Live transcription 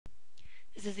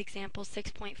This is example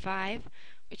 6.5,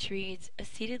 which reads, a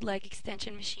seated leg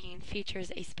extension machine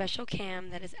features a special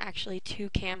cam that is actually two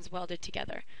cams welded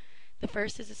together. The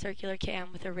first is a circular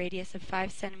cam with a radius of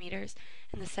 5 centimeters,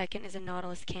 and the second is a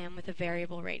Nautilus cam with a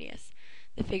variable radius.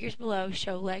 The figures below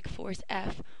show leg force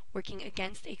F working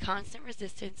against a constant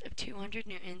resistance of 200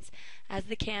 newtons as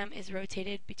the cam is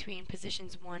rotated between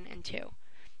positions 1 and 2.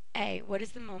 A. What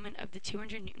is the moment of the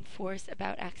 200 Newton force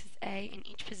about axis A in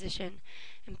each position?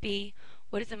 And B.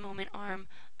 What is the moment arm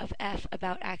of F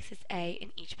about axis A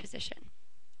in each position?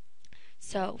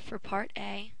 So for part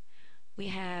A, we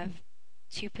have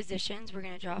two positions. We're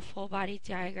going to draw a full body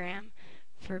diagram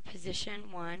for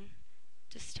position 1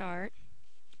 to start.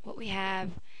 What we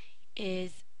have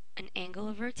is an angle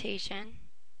of rotation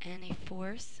and a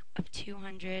force of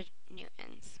 200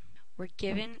 newtons. We're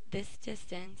given this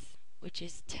distance, which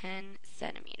is 10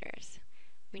 centimeters.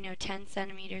 We know 10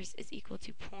 centimeters is equal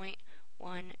to 0.1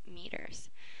 meters.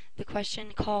 The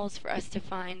question calls for us to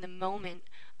find the moment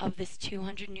of this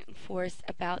 200 Newton force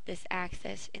about this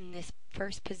axis in this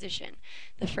first position.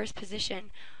 The first position,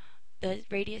 the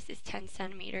radius is 10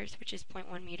 centimeters, which is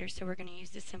 0.1 meters, so we're going to use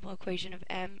the simple equation of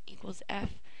m equals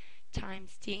F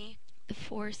times d. The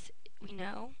force we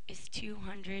know is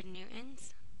 200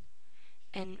 newtons,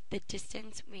 and the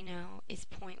distance we know is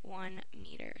 0.1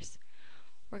 meters.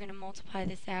 We're going to multiply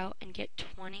this out and get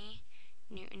 20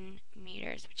 Newton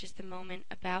meters, which is the moment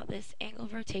about this angle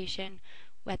of rotation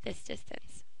at this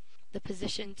distance. The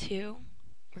position 2,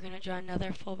 we're going to draw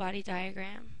another full body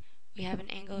diagram. We have an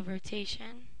angle of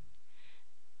rotation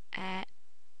at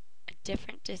a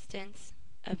different distance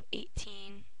of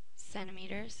 18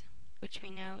 centimeters, which we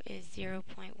know is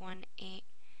 0.18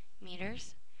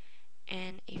 meters,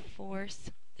 and a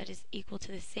force that is equal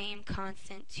to the same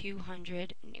constant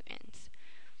 200 newtons.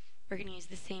 We're going to use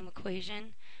the same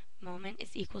equation. Moment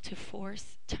is equal to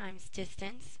force times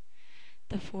distance.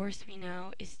 The force we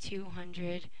know is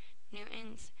 200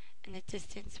 newtons, and the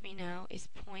distance we know is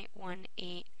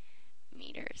 0.18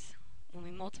 meters. When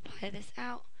we multiply this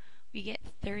out, we get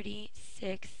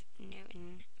 36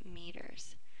 Newton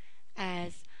meters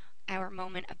as our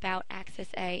moment about axis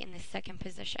A in the second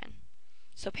position.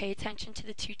 So pay attention to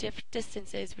the two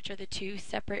distances, which are the two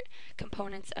separate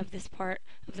components of this part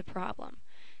of the problem.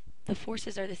 The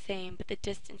forces are the same, but the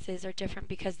distances are different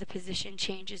because the position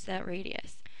changes that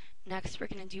radius. Next, we're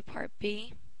going to do part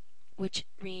B, which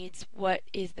reads, what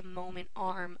is the moment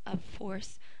arm of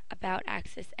force about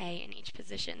axis A in each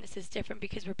position? This is different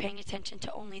because we're paying attention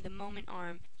to only the moment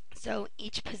arm. So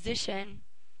each position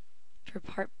for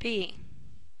part B,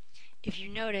 if you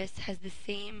notice, has the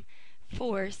same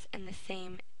force and the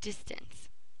same distance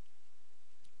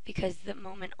because the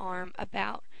moment arm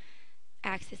about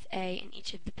axis A in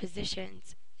each of the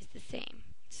positions is the same.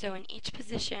 So in each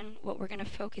position, what we're going to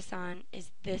focus on is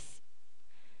this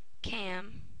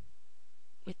cam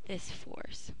with this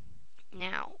force.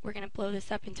 Now, we're going to blow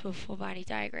this up into a full body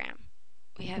diagram.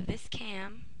 We have this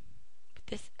cam with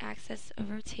this axis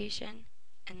of rotation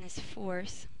and this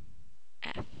force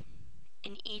F.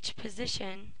 In each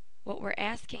position, what we're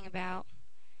asking about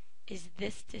is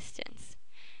this distance.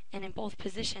 And in both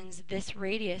positions, this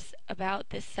radius about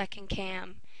this second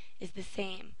cam is the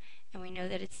same. And we know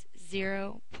that it's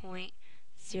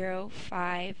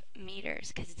 0.05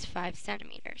 meters because it's 5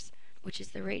 centimeters, which is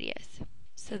the radius.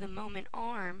 So the moment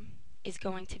arm is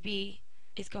going to be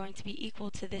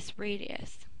equal to this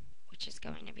radius, which is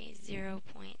going to be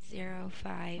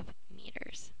 0.05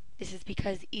 meters. This is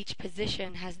because each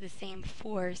position has the same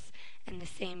force and the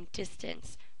same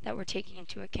distance that we're taking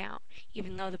into account.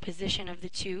 Even though the position of the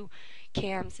two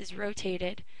cams is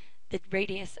rotated, the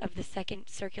radius of the second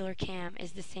circular cam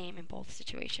is the same in both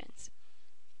situations.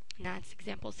 And that's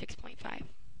example 6.5.